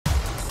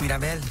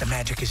Mirabel, the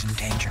magic is in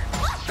danger.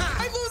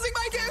 I'm losing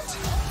my gift!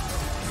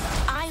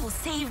 I will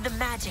save the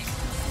magic.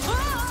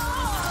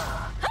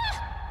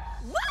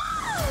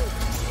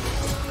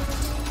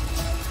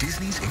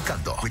 Disney's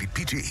Encanto, rated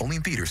PG, only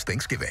in theaters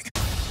Thanksgiving.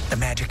 The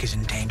magic is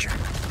in danger.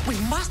 We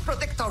must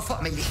protect our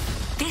family.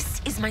 This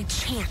is my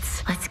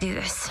chance. Let's do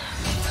this.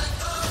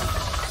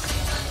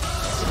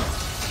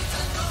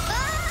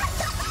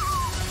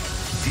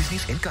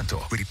 Disney's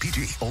Encanto, rated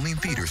PG, only in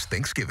theaters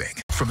Thanksgiving.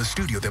 From the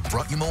studio that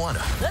brought you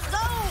Moana. Let's go!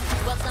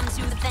 Welcome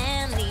to the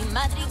family,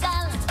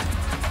 Madrigal.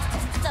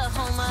 The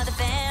home of the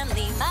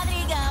family,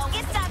 Madrigal.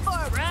 It's time for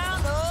a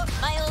round up.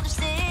 My older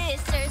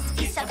sisters,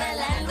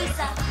 Isabella and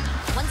Luisa.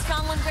 One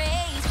strong, one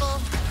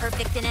graceful,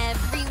 perfect in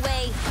every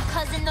way.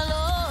 Cousin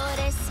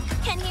Dolores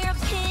can hear a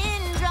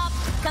pin drop.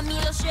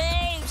 Camilo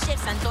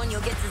shapeshifts. Antonio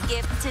gets his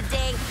gift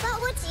today.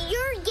 But what's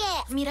your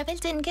gift? Mirabel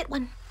didn't get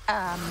one.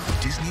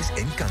 Disney's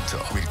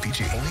Encanto, rated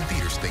PG, only in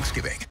theaters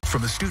Thanksgiving.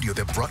 From the studio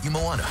that brought you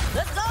Moana.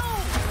 Let's go!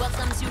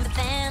 Welcome to the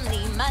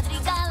family,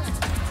 Madrigal.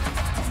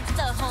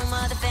 The home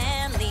of the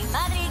family,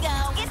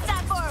 Madrigal. It's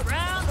time for a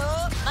round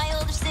up. My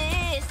older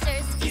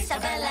sisters,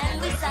 Isabella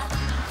and Luisa.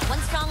 One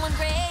strong, one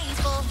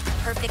graceful,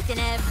 perfect in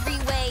every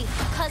way.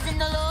 Cousin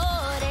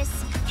Dolores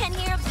can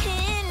hear a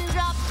pin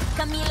drop.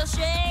 Camilo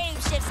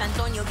shapeshifts.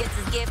 Antonio gets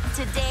his gift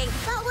today.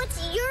 But what's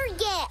your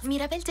gift?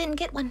 Mirabel didn't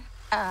get one.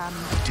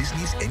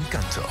 Disney's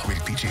Encanto,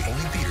 rated PG,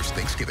 only in theaters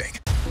Thanksgiving.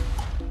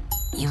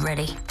 You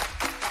ready?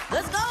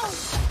 Let's go!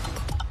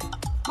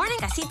 Morning,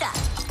 casita.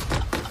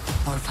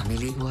 Our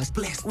family was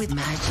blessed with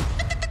magic.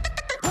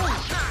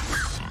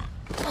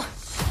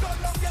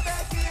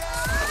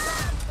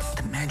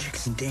 The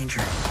magic's in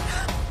danger.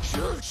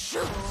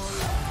 Shoot.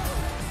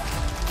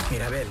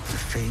 Mirabel, the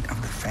fate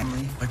of the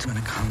family, it's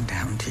gonna come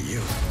down to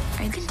you.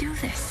 I can do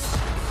this.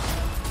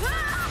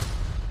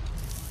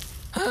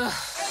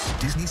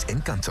 Disney's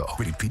Encanto,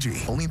 rated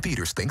PG, only in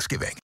theaters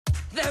Thanksgiving.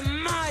 The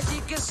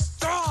magic is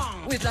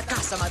strong with La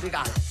Casa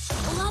Madrigal.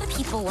 A lot of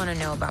people want to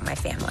know about my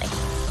family.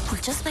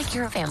 We're just like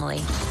your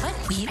family, but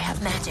we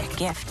have magic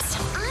gifts.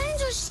 I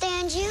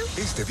understand you.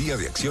 Este Día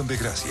de Acción de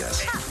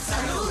Gracias,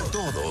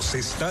 todos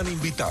están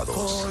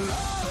invitados.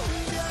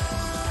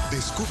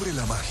 Descubre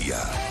la magia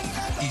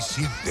y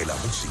siente la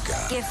música.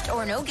 Gift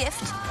or no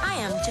gift, I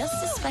am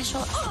just as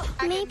special.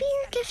 Maybe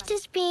your gift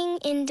is being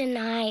in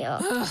denial.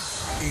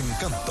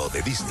 Encanto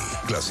de Disney,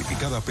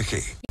 clasificada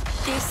PG.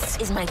 This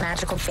is my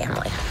magical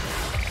family.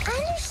 I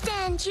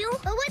understand you,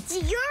 but what's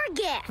your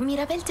gift?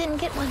 Mirabel didn't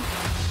get one.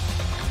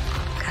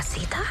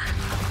 Casita?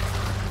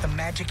 The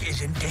magic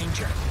is in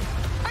danger.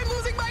 I'm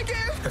losing my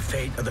gift! The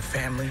fate of the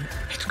family,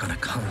 it's gonna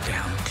come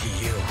down to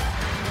you.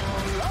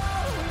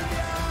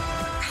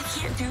 I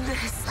can't do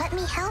this. Let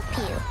me help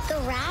you.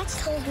 The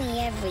rats told me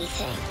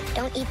everything.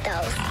 Don't eat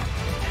those.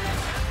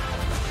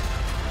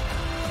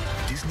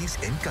 Disney's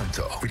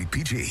Encanto, rated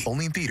PG,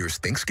 only in theaters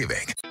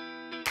Thanksgiving.